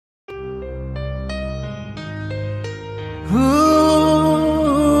Bring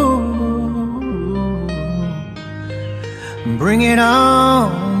it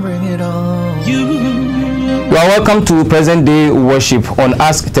on, bring it on. You are welcome to present day worship on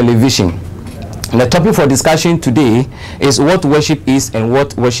Ask Television. The topic for discussion today is what worship is and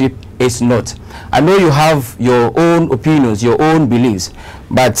what worship is not. I know you have your own opinions, your own beliefs,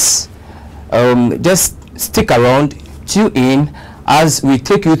 but just stick around, tune in as we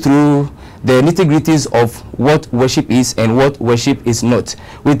take you through the nitty-gritties of what worship is and what worship is not.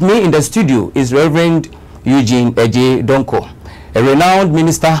 With me in the studio is Reverend Odjidja Donko, a renowned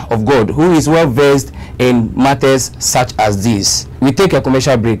minister of God who is well versed in matters such as these. We take a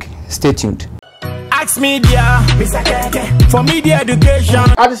commercial break. Stay tuned. Ask Media, for media education.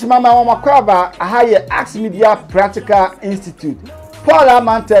 Adishimama Wamakwaba, Ahaye Ask Media Practical Institute. Paul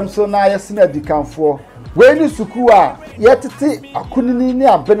Amantem so na yesina dikanfo. Weni sukua yetiti akunini ni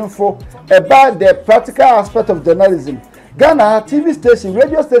abenfo about the practical aspect of journalism. Ghana TV station,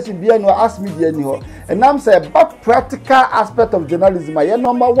 radio station be no Ask Media ni ho. And I'm say about practical aspect of journalism. Aye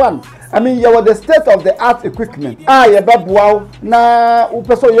number one. I mean, you are the state of the art equipment. You babu na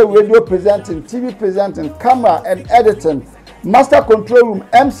upeso you radio presenting, TV presenting, camera and editing, master control room,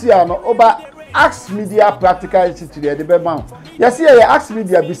 MCR no over Ask Media Practical Institute ya debe mount. Yes, yeah, Ask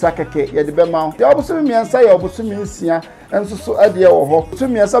Media bisakeke ya debe mount. Ya obusu mi ansa ya obusu mi nsia enso so ade wo ho. Obusu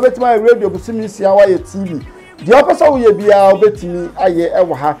mi ansa betima radio obusu mi nsia wa ye TV. The opposite we be our betimi aye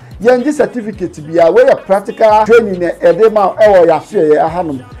ewo ha. Ye certificate bia we ya practical training e edema ewo ya so ye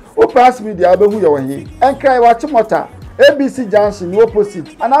ahanum. Ask Media be hu ye wo he. Enkrai wa chimota ABC Junction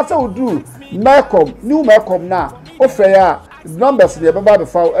opposite. And asa udu Melcom, new Melcom na. Ofeya numbers dey baba be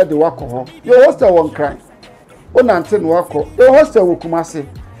fa e de wako ho. Your hostel won cry. O nante no wako. Your hostel wo kumase.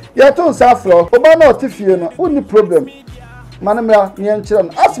 Ye to nsa fro. Oba na otifie no, uni problem. Manamra ni enchira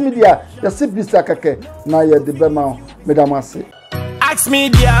no. Ask Media ya sibisa kake na ye de be ma medamase. Ask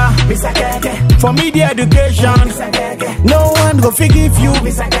Media, for media education. No one go forgive you.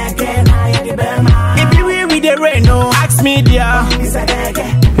 If you read the rain, no. Ask Media.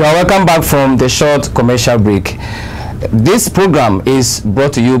 You are welcome back from the short commercial break. This program is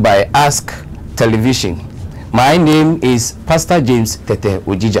brought to you by Ask Television. My name is Pastor James Tetteh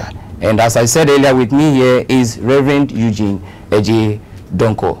Odjidja, and as I said earlier, with me here is Reverend Odjidja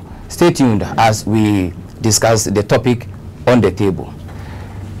Donko. Stay tuned as we discuss the topic on the table.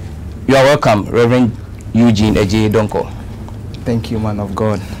 You are welcome, Reverend Odjidja Donko. Thank you, man of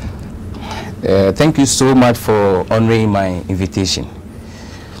God. Thank you so much for honoring my invitation.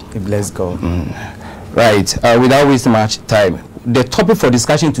 Bless God. Right, without wasting much time, the topic for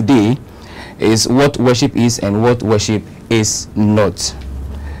discussion today is what worship is and what worship is not.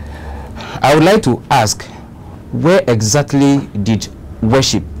 I would like to ask, where exactly did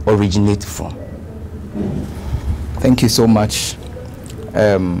worship originate from? Thank you so much.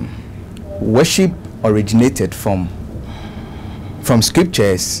 Worship originated from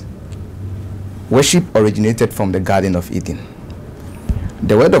scriptures. Worship originated from the Garden of Eden.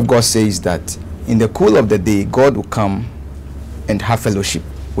 The word of God says that in the cool of the day, God will come and have fellowship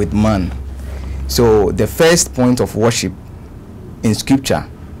with man. So the first point of worship in scripture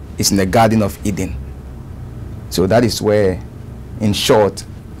is in the Garden of Eden. So that is where, in short,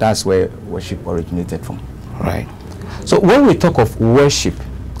 that's where worship originated from. Right. So when we talk of worship,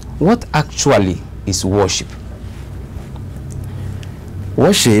 what actually is worship?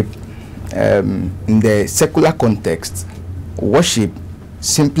 Worship, in the secular context, worship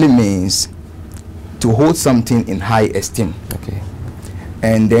simply means to hold something in high esteem. Okay.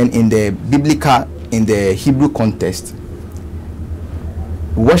 And then in the biblical, in the Hebrew context,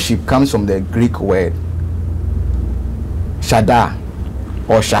 worship comes from the Greek word shada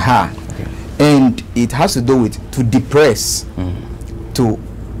or shaha. Okay. And it has to do with to depress, to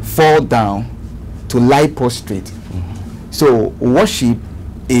fall down, to lie prostrate. So worship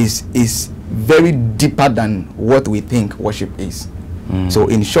is very deeper than what we think worship is. So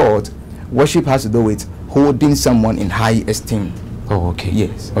in short, worship has to do with holding someone in high esteem. Oh, okay.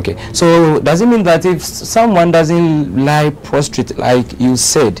 Yes. Okay. So does it mean that if someone doesn't lie prostrate, like you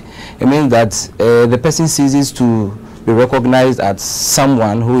said, it means that the person ceases to be recognized as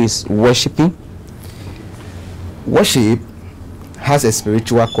someone who is worshiping? Worship has a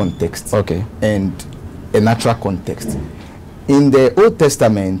spiritual context, okay, and a natural context. In the Old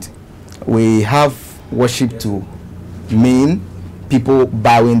Testament, we have worship to mean people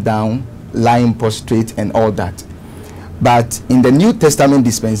bowing down, lying prostrate, and all that. But in the New Testament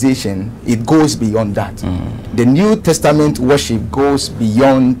dispensation, it goes beyond that. The New Testament worship goes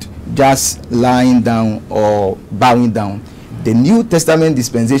beyond just lying down or bowing down. The New Testament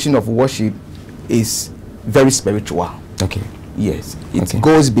dispensation of worship is very spiritual. Okay. Yes, it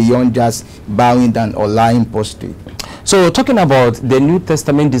goes beyond just bowing down or lying prostrate. So, talking about the New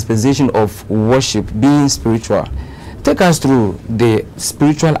Testament dispensation of worship being spiritual, take us through the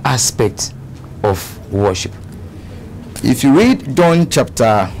spiritual aspect of worship. If you read John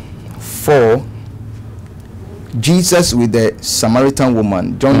chapter 4, Jesus with the Samaritan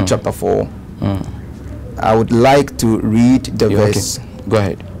woman, John chapter 4, I would like to read the verse. Okay. Go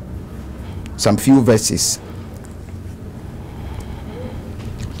ahead. Some few verses.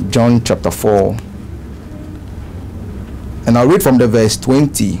 John chapter 4, and I'll read from the verse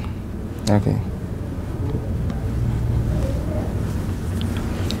 20. Okay.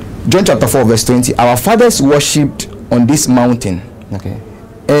 John chapter 4 verse 20. Our fathers worshipped on this mountain. Okay.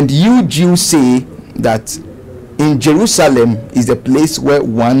 And you Jews say that in Jerusalem is the place where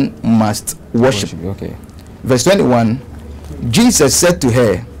one must worship. Okay. Verse 21. Jesus said to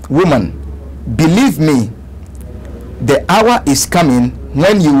her, Woman, believe me, the hour is coming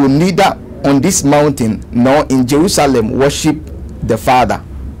when you will neither on this mountain nor in Jerusalem worship the Father.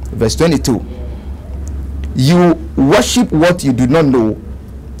 Verse 22. You worship what you do not know.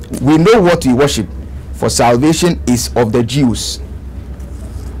 We know what we worship, for salvation is of the Jews.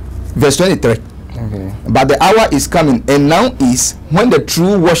 Verse 23. Okay. But the hour is coming, and now is, when the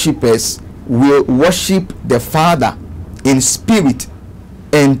true worshippers will worship the Father in spirit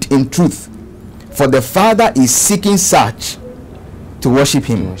and in truth. For the Father is seeking such to worship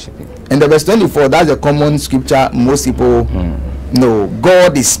him. And the verse 24, that's a common scripture most people know.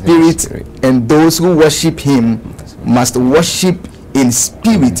 God is spirit, and those who worship him must worship in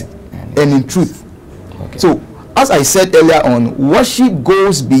spirit and in truth. Okay. So, as I said earlier on, worship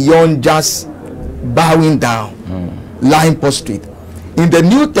goes beyond just bowing down, lying prostrate. In the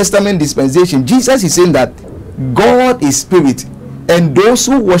New Testament dispensation, Jesus is saying that God is spirit, and those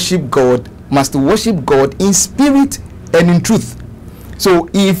who worship God must worship God in spirit and in truth. So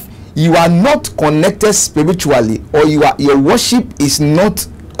if you are not connected spiritually, or your worship is not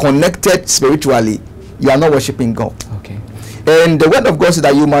connected spiritually, you are not worshiping God. Okay. And the word of God says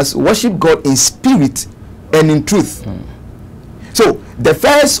that you must worship God in spirit and in truth. So the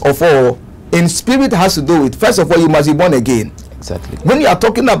first of all, in spirit has to do with, first of all, you must be born again. Exactly. When you are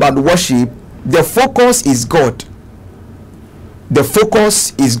talking about worship, the focus is God. The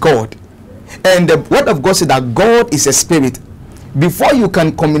focus is God. And the word of God says that God is a spirit. Before you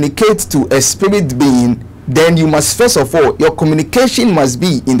can communicate to a spirit being, then you must, first of all, your communication must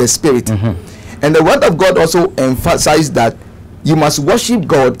be in the spirit. And the word of God also emphasizes that you must worship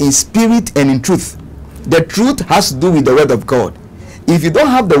God in spirit and in truth. The truth has to do with the word of God. If you don't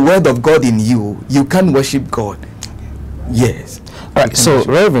have the word of God in you, you can't worship God. Yes. All right. So,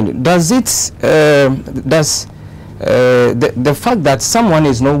 Reverend, does the fact that someone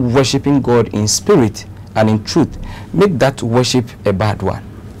is not worshiping God in spirit and in truth make that worship a bad one?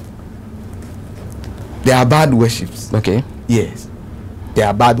 There are bad worships. Okay. Yes. There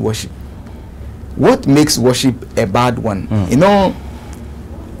are bad worship. What makes worship a bad one? You know,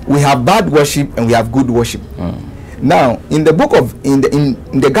 we have bad worship and we have good worship. Now, in the book of in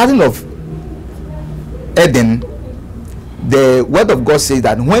the Garden of Eden, the word of God says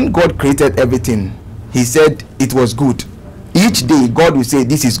that when God created everything, he said it was good. Each day God will say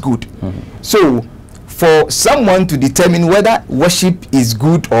this is good. So for someone to determine whether worship is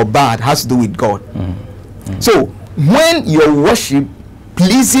good or bad has to do with God. So when your worship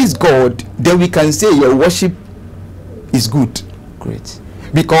pleases God, then we can say your worship is good. Great.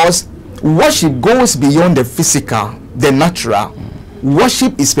 Because worship goes beyond the physical, the natural.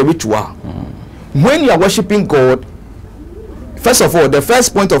 Worship is spiritual. When you are worshiping God, first of all, the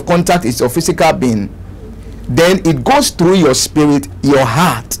first point of contact is your physical being. Then it goes through your spirit, your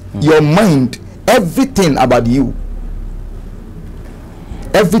heart, your mind, everything about you.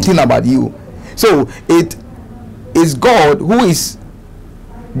 Everything about you. So it is God who is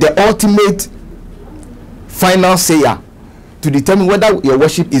the ultimate final sayer to determine whether your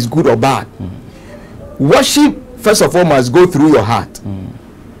worship is good or bad. Worship, first of all, must go through your heart.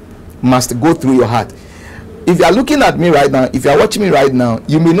 Must go through your heart. If you are looking at me right now, if you are watching me right now,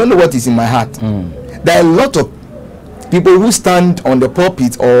 you may not know what is in my heart. There are a lot of people who stand on the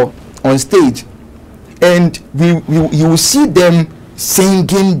pulpit or on stage, and you will see them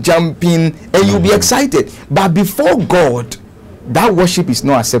singing, jumping, and you'll be excited. But before God, that worship is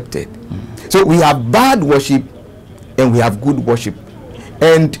not accepted. So we have bad worship and we have good worship.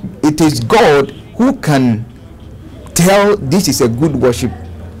 And it is God who can tell this is a good worship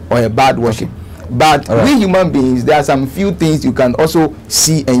or a bad worship. But we human beings, there are some few things you can also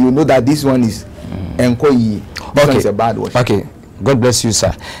see and you know that this one is this one is a bad worship. Okay, God bless you,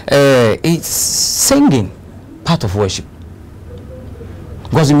 sir. It's singing part of worship?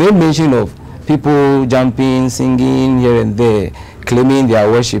 Because you made mention of people jumping, singing here and there, claiming they are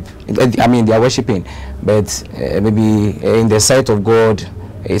worship. I mean, they are worshiping, but maybe in the sight of God,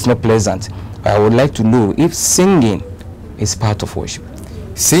 it's not pleasant. I would like to know if singing is part of worship.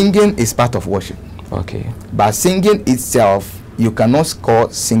 Singing is part of worship. Okay. But singing itself, you cannot call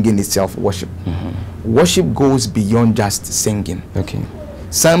singing itself worship. Worship goes beyond just singing. Okay.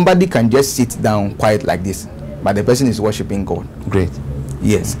 Somebody can just sit down quiet like this, but the person is worshiping God. Great.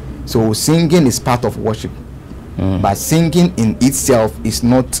 Yes. So singing is part of worship. But singing in itself is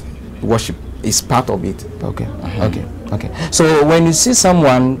not worship. It's part of it. Okay. Okay. So when you see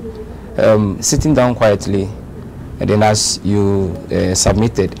someone sitting down quietly, and then as you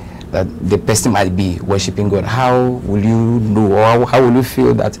submitted that the person might be worshiping God, how will you know, or how will you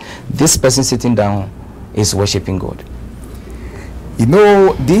feel that this person sitting down is worshiping God? You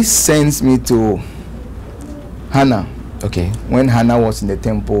know, this sends me to Hannah. Okay. When Hannah was in the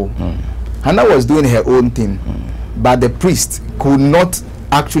temple, Hannah was doing her own thing, but the priest could not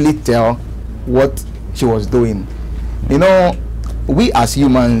actually tell what she was doing. You know, we as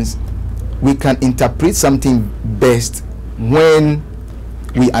humans, we can interpret something best when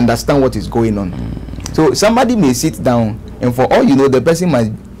we understand what is going on. So somebody may sit down, and for all you know, the person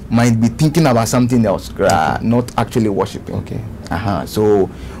might be thinking about something else, not actually worshiping. Okay. So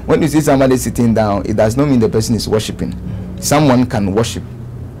when you see somebody sitting down, it does not mean the person is worshiping. Someone can worship,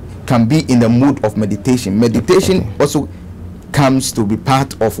 can be in the mood of meditation. Meditation also comes to be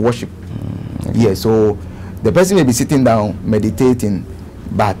part of worship. Yeah, so the person may be sitting down meditating,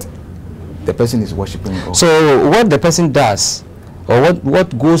 but the person is worshiping God. So what the person does, or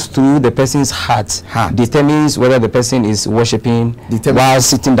what goes through the person's heart determines whether the person is worshiping while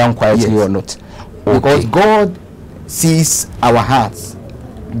sitting down quietly or not. Okay. Because God sees our hearts.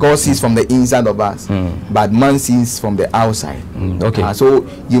 God sees from the inside of us, but man sees from the outside. Okay. So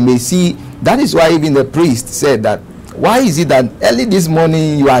you may see, that is why even the priest said that, why is it that early this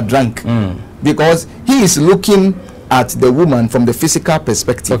morning you are drunk? Because he is looking at the woman from the physical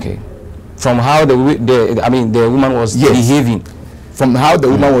perspective. Okay. From how the woman was behaving. From how the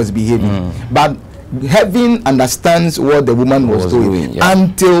woman was behaving. But heaven understands what the woman was doing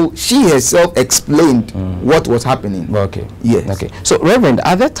until she herself explained what was happening. Okay. Yes. Okay. So, Reverend,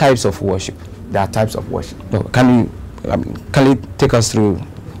 are there types of worship? There are types of worship. No, can you take us through?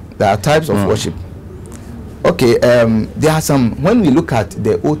 There are types of worship. Okay. There are some. When we look at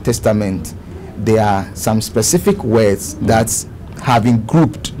the Old Testament, there are some specific words that have been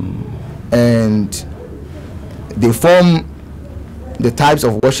grouped, and they form the types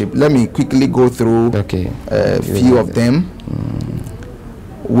of worship. Let me quickly go through a few of them.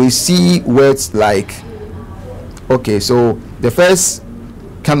 We see words like, okay, so the first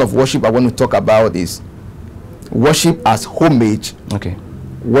kind of worship I want to talk about is worship as homage. Okay.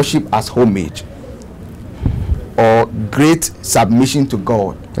 Worship as homage, or great submission to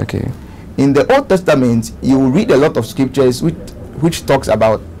God. Okay. In the Old Testament, you will read a lot of scriptures which talks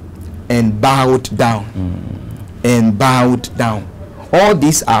about and bowed down, and bowed down. All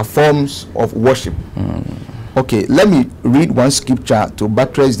these are forms of worship. Okay, let me read one scripture to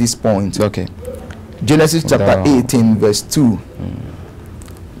buttress this point. Okay. Genesis chapter 18 verse 2.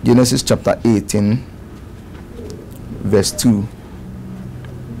 Genesis chapter 18 verse 2.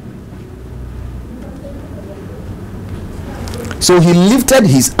 So he lifted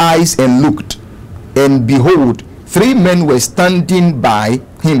his eyes and looked, and behold, 3 men were standing by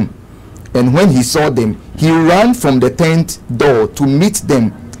him. And when he saw them, he ran from the tent door to meet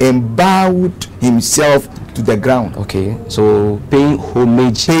them and bowed himself to the ground. Okay, so paying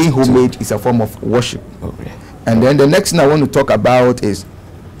homage. Paying homage is a form of worship. Okay. And then the next thing I want to talk about is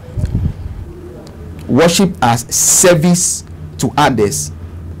worship as service to others.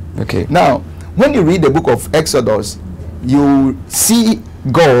 Okay. Now, when you read the book of Exodus, you see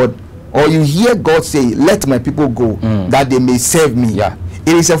God, or you hear God say, "Let my people go, that they may serve me." Yeah.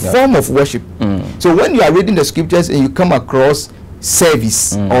 It is a form of worship. So when you are reading the scriptures and you come across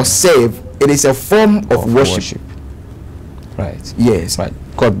service or serve, it is a form of worship. Right. Yes. Right.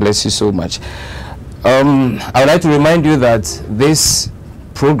 God bless you so much. I would like to remind you that this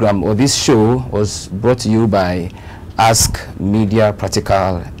program or this show was brought to you by Ask Media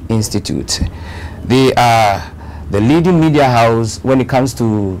Practical Institute. They are the leading media house when it comes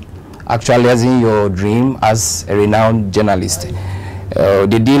to actualizing your dream as a renowned journalist.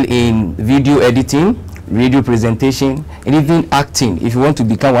 They deal in video editing, radio presentation, and even acting if you want to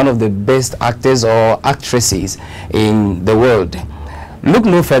become one of the best actors or actresses in the world. Look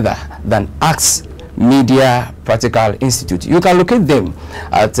no further than Ask Media Practical Institute. You can locate them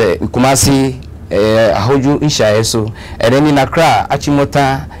at Kumasi Ahoju Inshaeso, and then in Accra,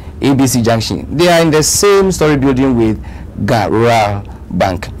 Achimota, ABC Junction. They are in the same story building with Rural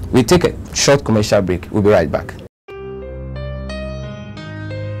Bank. We take a short commercial break. We'll be right back.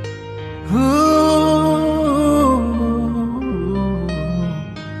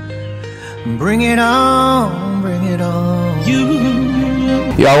 Bring it on, bring it on.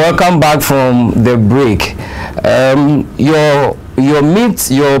 You are welcome back from the break. Your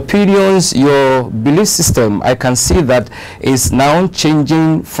myths, your opinions, your belief system, I can see that is now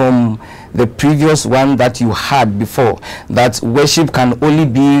changing from the previous one that you had before, that worship can only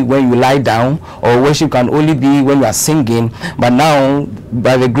be when you lie down, or worship can only be when you are singing. But now,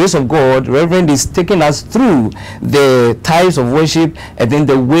 by the grace of God, Reverend is taking us through the types of worship and then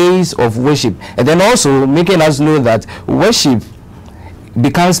the ways of worship, and then also making us know that worship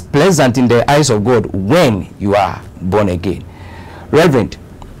becomes pleasant in the eyes of God when you are born again. Reverend,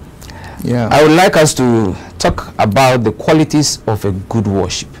 I would like us to talk about the qualities of a good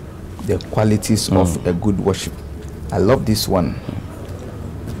worship. The qualities of a good worship. I love this one.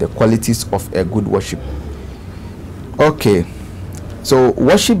 The qualities of a good worship. Okay, so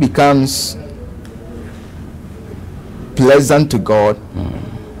worship becomes pleasant to God,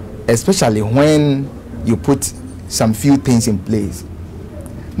 especially when you put some few things in place.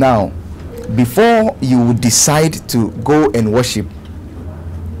 Now, before you decide to go and worship,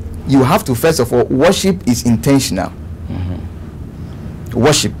 you have to, first of all, worship is intentional.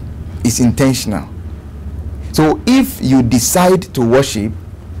 Worship is intentional. So if you decide to worship,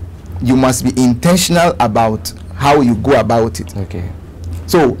 you must be intentional about how you go about it. Okay.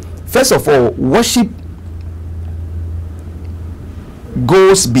 So first of all, worship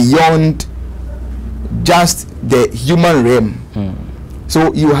goes beyond just the human realm.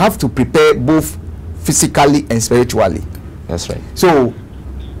 So you have to prepare both physically and spiritually. That's right. So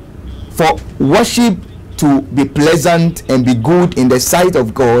for worship to be pleasant and be good in the sight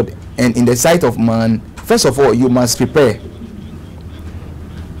of God and in the sight of man, first of all, you must prepare.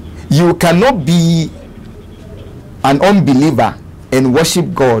 You cannot be an unbeliever and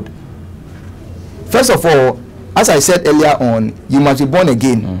worship God. First of all, as I said earlier on, you must be born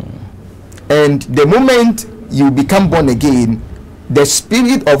again. And the moment you become born again, the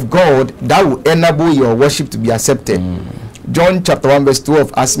Spirit of God that will enable your worship to be accepted. John chapter 1 verse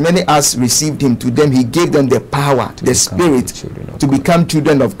 12, as many as received him, to them he gave them the power, the Spirit, to become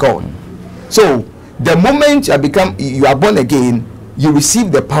children of God. So the moment you are born again, you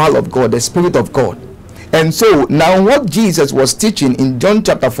receive the power of God, the Spirit of God. And so now what Jesus was teaching in John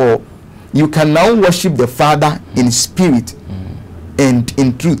chapter 4, you can now worship the Father in spirit and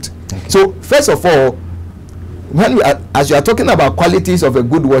in truth. Okay. So first of all, as you are talking about qualities of a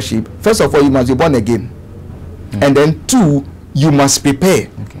good worship, first of all, you must be born again. And then two, you must prepare.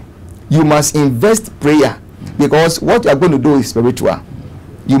 You must invest prayer, because what you are going to do is spiritual.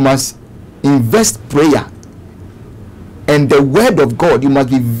 You must invest prayer and the word of God. You must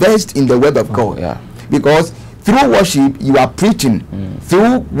be versed in the word of God, because through worship you are preaching.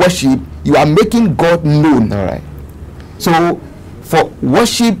 Through worship you are making God known. All right. So for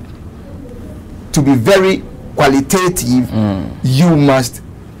worship to be very qualitative, you must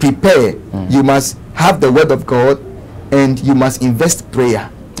prepare. You must have the word of God, and you must invest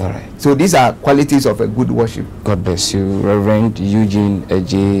prayer. All right. So these are qualities of a good worship. God bless you, Reverend Eugene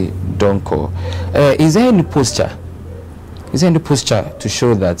J. Donko. Is there any posture? Is there any posture to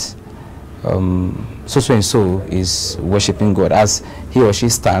show that so and so is worshiping God, as he or she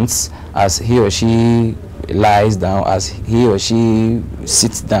stands, as he or she lies down, as he or she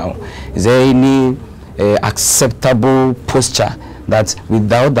sits down? Is there any acceptable posture that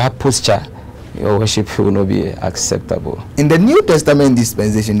without that posture your worship will not be acceptable? In the New Testament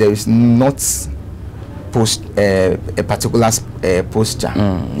dispensation, there is not a particular posture.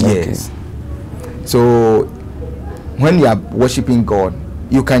 Yes. Okay. So when you are worshiping God,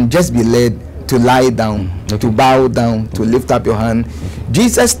 you can just be led to lie down, to bow down, to lift up your hand.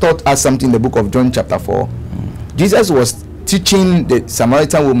 Jesus taught us something in the book of John chapter 4. Jesus was teaching the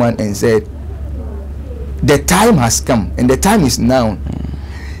Samaritan woman and said, the time has come, and the time is now.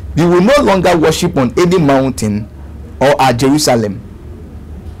 We will no longer worship on any mountain or at Jerusalem,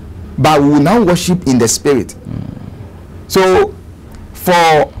 but we will now worship in the spirit. So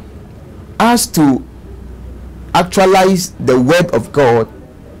for us to actualize the word of God,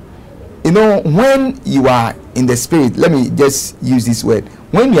 you know, when you are in the spirit, let me just use this word,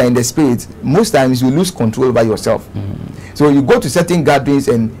 when you are in the spirit, most times you lose control over yourself. So you go to certain gatherings,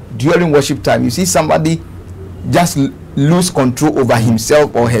 and during worship time you see somebody just lose control over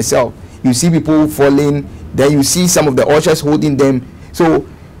himself or herself. You see people falling, then you see some of the ushers holding them. So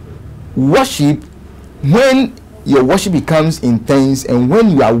worship, when your worship becomes intense and when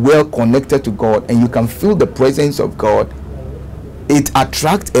you are well connected to God and you can feel the presence of God, it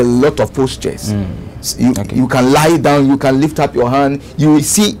attracts a lot of postures. You can lie down, you can lift up your hand, you will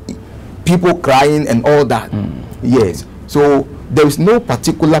see people crying and all that. Yes, so there is no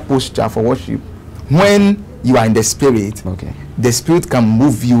particular posture for worship. When you are in the spirit, the spirit can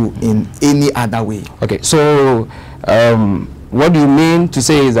move you in any other way. Okay, so what do you mean to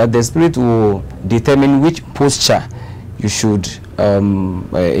say is that the spirit will determine which posture you should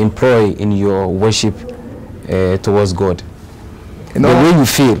employ in your worship towards God? The way you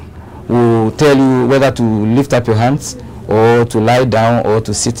feel will tell you whether to lift up your hands or to lie down or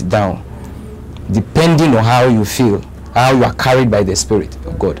to sit down, depending on how you feel, how you are carried by the Spirit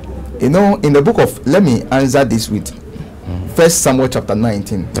of God. You know, in the book of, let me answer this with 1 Samuel chapter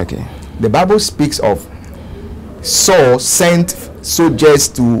 19. Okay. The Bible speaks of Saul sent soldiers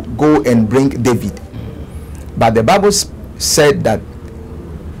to go and bring David. But the Bible said that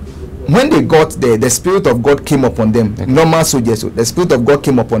when they got there, the Spirit of God came upon them. Normal soldiers, the Spirit of God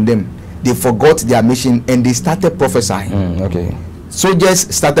came upon them. They forgot their mission and they started prophesying.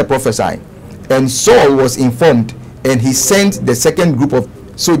 Soldiers started prophesying. And Saul was informed and he sent the second group of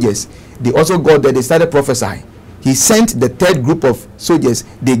soldiers. They also got there, they started prophesying. He sent the third group of soldiers.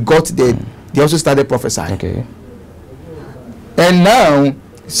 They got there, they also started prophesying. And now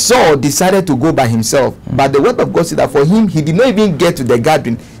Saul decided to go by himself, but the word of God said that for him, he did not even get to the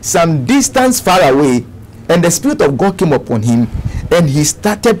gathering, some distance far away, and the Spirit of God came upon him and he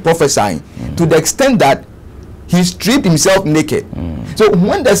started prophesying to the extent that he stripped himself naked. So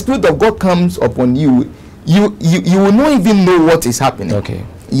when the Spirit of God comes upon you, you will not even know what is happening.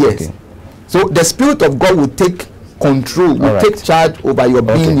 Yes. So the Spirit of God will take control, will take charge over your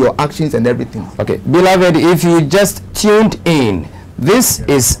being, your actions and everything. Beloved, if you just tuned in, this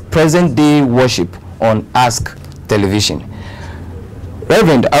is present day worship on Ask Television.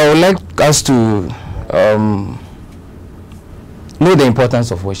 Reverend, I would like us to know the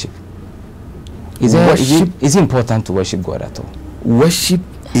importance of worship. Is it important to worship God at all? Worship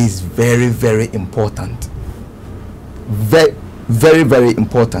is very, very important. Very, very, very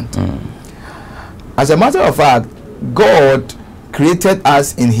important. As a matter of fact, God created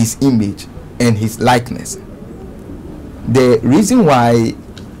us in his image and his likeness. The reason why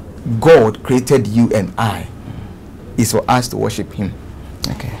God created you and I is for us to worship him.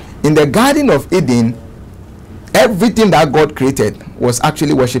 In the Garden of Eden, everything that God created was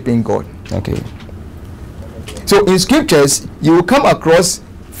actually worshiping God. So in scriptures, you will come across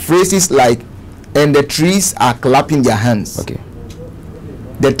phrases like, and the trees are clapping their hands.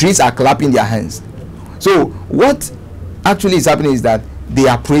 The trees are clapping their hands. So what actually is happening is that they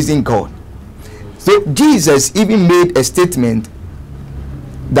are praising God. So Jesus even made a statement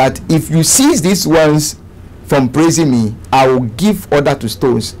that if you cease these ones from praising me, I will give order to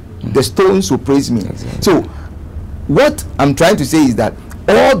stones. The stones will praise me. So what I'm trying to say is that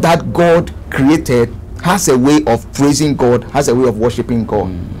all that God created has a way of praising God, has a way of worshiping God,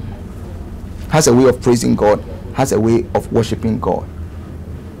 has a way of praising God, has a way of worshiping God.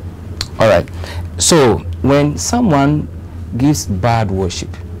 All right. So when someone gives bad worship,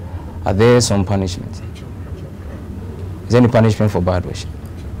 are there some punishments? Is there any punishment for bad worship?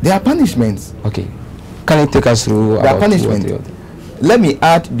 There are punishments. Can you take us through? There are punishments. Let me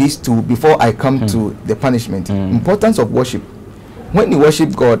add these two before I come to the punishment. Importance of worship. When you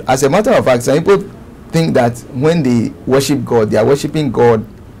worship God, as a matter of fact, some people think that when they worship God, they are worshiping God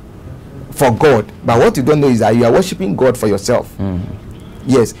for God. But what you don't know is that you are worshiping God for yourself.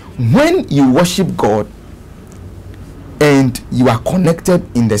 Yes. When you worship God and you are connected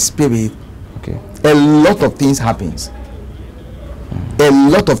in the spirit, a lot of things happens. A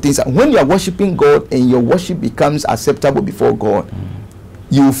lot of things. When you are worshiping God and your worship becomes acceptable before God,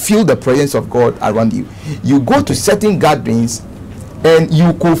 you feel the presence of God around you. You go to certain gatherings and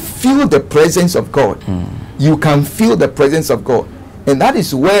you could feel the presence of God. You can feel the presence of God. And that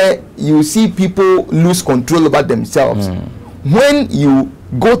is where you see people lose control over themselves. When you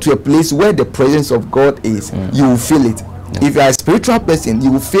go to a place where the presence of God is, you will feel it. If you are a spiritual person,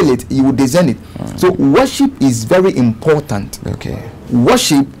 you will feel it, you will discern it. So worship is very important.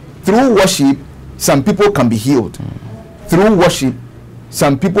 Worship, through worship, some people can be healed. Through worship,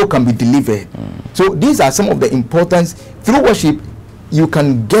 some people can be delivered. So these are some of the importance. Through worship, you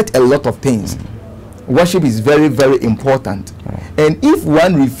can get a lot of things. Worship is very, very important. And if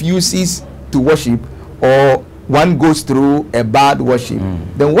one refuses to worship or one goes through a bad worship,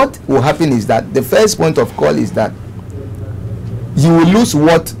 then what will happen is that the first point of call is that you will lose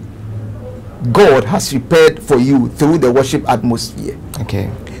what God has prepared for you through the worship atmosphere.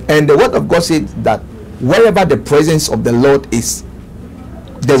 And the word of God says that wherever the presence of the Lord is,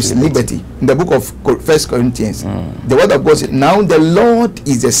 there is liberty. In the book of 1 Corinthians, the word of God says, now the Lord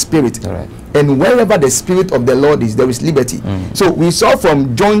is a spirit. All right. And wherever the spirit of the Lord is, there is liberty. So we saw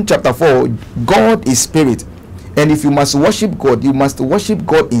from John chapter 4, God is spirit. And if you must worship God, you must worship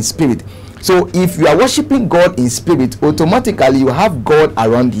God in spirit. So if you are worshiping God in spirit, automatically you have God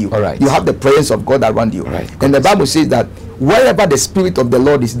around you. All right. You have the presence of God around you. Right. And the Bible says that wherever the spirit of the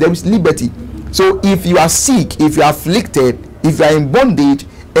Lord is, there is liberty. So if you are sick, if you are afflicted, if you are in bondage,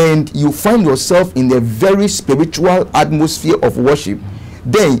 and you find yourself in a very spiritual atmosphere of worship,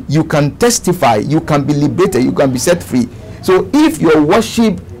 then you can testify, you can be liberated, you can be set free. So if your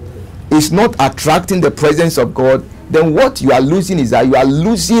worship is not attracting the presence of God, then what you are losing is that you are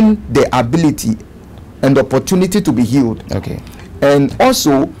losing the ability and opportunity to be healed. Okay. And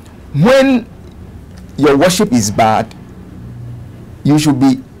also, when your worship is bad, you should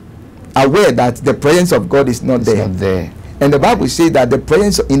be aware that the presence of God is not there. Not there. And the Bible says that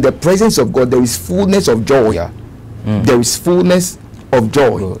in the presence of God there is fullness of joy. Yeah. There is fullness of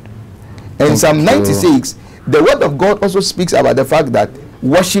joy. Good. And Psalm 96, the word of God also speaks about the fact that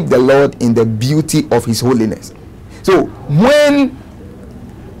worship the Lord in the beauty of his holiness. So when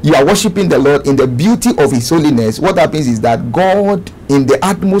you are worshiping the Lord in the beauty of his holiness, what happens is that God, in the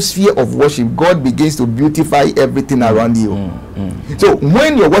atmosphere of worship, God begins to beautify everything around you. So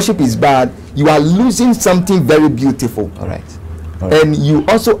when your worship is bad, you are losing something very beautiful. All right. All right. And you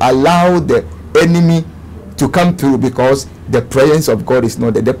also allow the enemy to come through because the presence of God is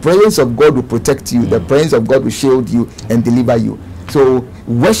not there. The presence of God will protect you. The presence of God will shield you and deliver you. So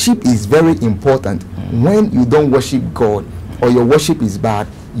worship is very important. When you don't worship God or your worship is bad,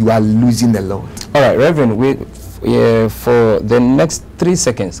 you are losing the Lord. All right, Reverend, for the next 3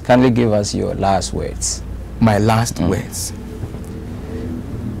 seconds, kindly give us your last words. My last words.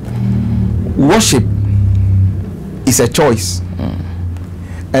 Worship is a choice.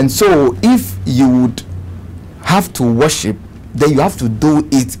 And so if you would have to worship, then you have to do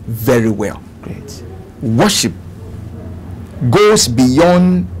it very well. Great. Worship goes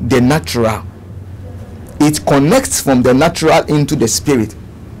beyond the natural. It connects from the natural into the spirit.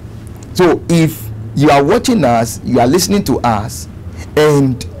 So if you are watching us, you are listening to us,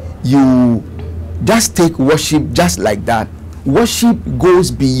 and you just take worship just like that, worship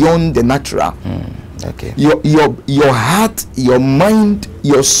goes beyond the natural. Okay. Your heart, your mind,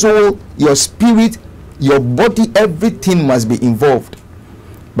 your soul, your spirit, your body, everything must be involved.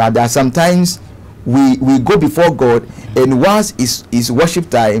 But there are sometimes we go before God, and once it's worship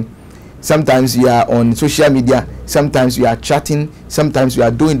time, sometimes we are on social media, sometimes we are chatting, sometimes we are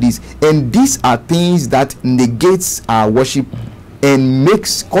doing this, and these are things that negates our worship and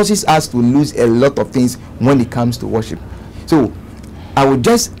causes us to lose a lot of things when it comes to worship. So I would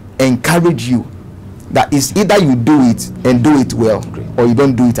just encourage you that it's either you do it and do it well, or you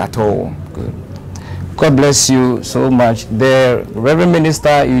don't do it at all. Good. God bless you so much. The Reverend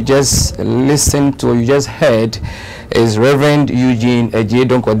Minister you just listened to, you just heard, is Reverend Eugene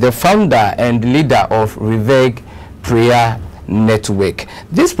Odjidja, the founder and leader of Reveg Prayer Network.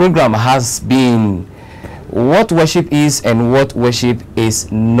 This program has been what worship is and what worship is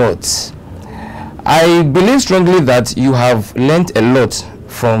not. I believe strongly that you have learned a lot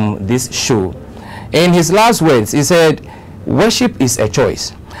from this show. In his last words, he said, worship is a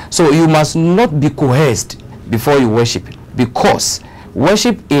choice. So you must not be coerced before you worship, because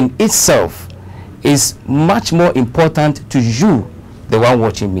worship in itself is much more important to you, the one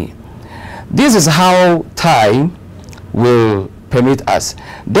watching me. This is how time will permit us.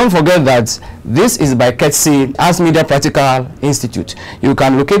 Don't forget that this is by courtesy as Media Practical Institute. You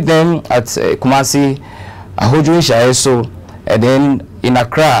can locate them at Kumasi, Odjidja, and then in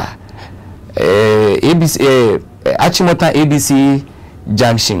Accra, Achimota ABC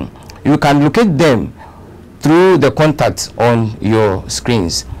Junction. You can locate them through the contacts on your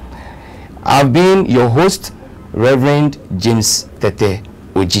screens. I've been your host, Reverend James Tetteh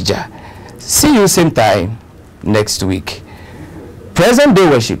Odjidja. See you same time next week. Present day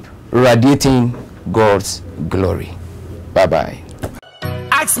worship, radiating God's glory. Bye-bye.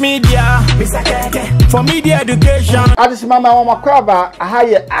 Ask Media, for media education. Adishimama Wamakwaba,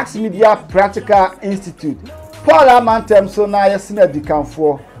 Ahaye Ask Media Practical Institute. Paul Amantem so na yesina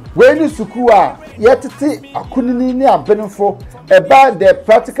dikanfo. We ni sukua yetiti akunini ni abenfo about the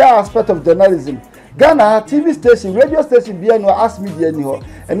practical aspect of journalism. Ghana TV station, radio station be no Ask Media ni ho.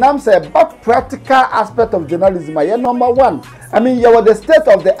 And I'm say about practical aspect of journalism. Aye number 1. I mean, you are the state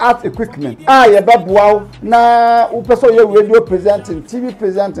of the art equipment. Wow, na upeso your radio presenting, TV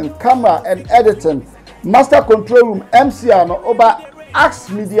presenting, camera and editing, master control room, MCR no oba Ask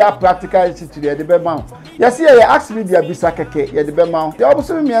Media Practical Institute ya de be ma. Ya si ya Ask Media bisa keke ya de be ma. Ya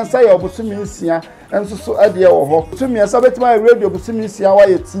obusumi miensa ya obusumi nsia enso so ade wo ho. Obusumi miensa betima radio obusumi nsia wa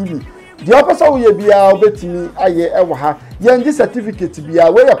ye TV. The opposite will be our betimi aye ewa ha. Yenji certificate be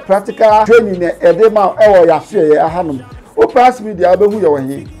our way of practical training edema ewa ya share ya hanum. O pass media be hu ya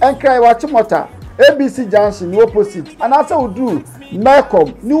wahi. Enkrai watch mota ABC Junction opposite. And also we do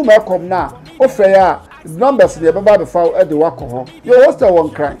Malcolm, new Malcolm na. O fair numbers the baba be foul at the wako ho. Your hostel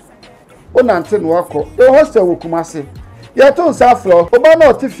one cry. O nanten wako. Your hostel will kumase. Ya ton safro. Oba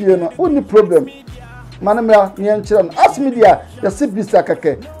na otifie no. Only problem. Manamia nyenchiran Ask Media ya sibisa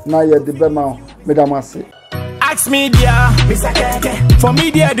kake na ya de bema medamase. Ask Media bisa keke for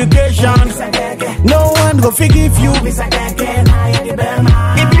media education bisa keke. No one go forgive you bisa keke na ya de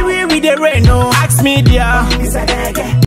bema. If you with the rain no Ask Media bisa keke.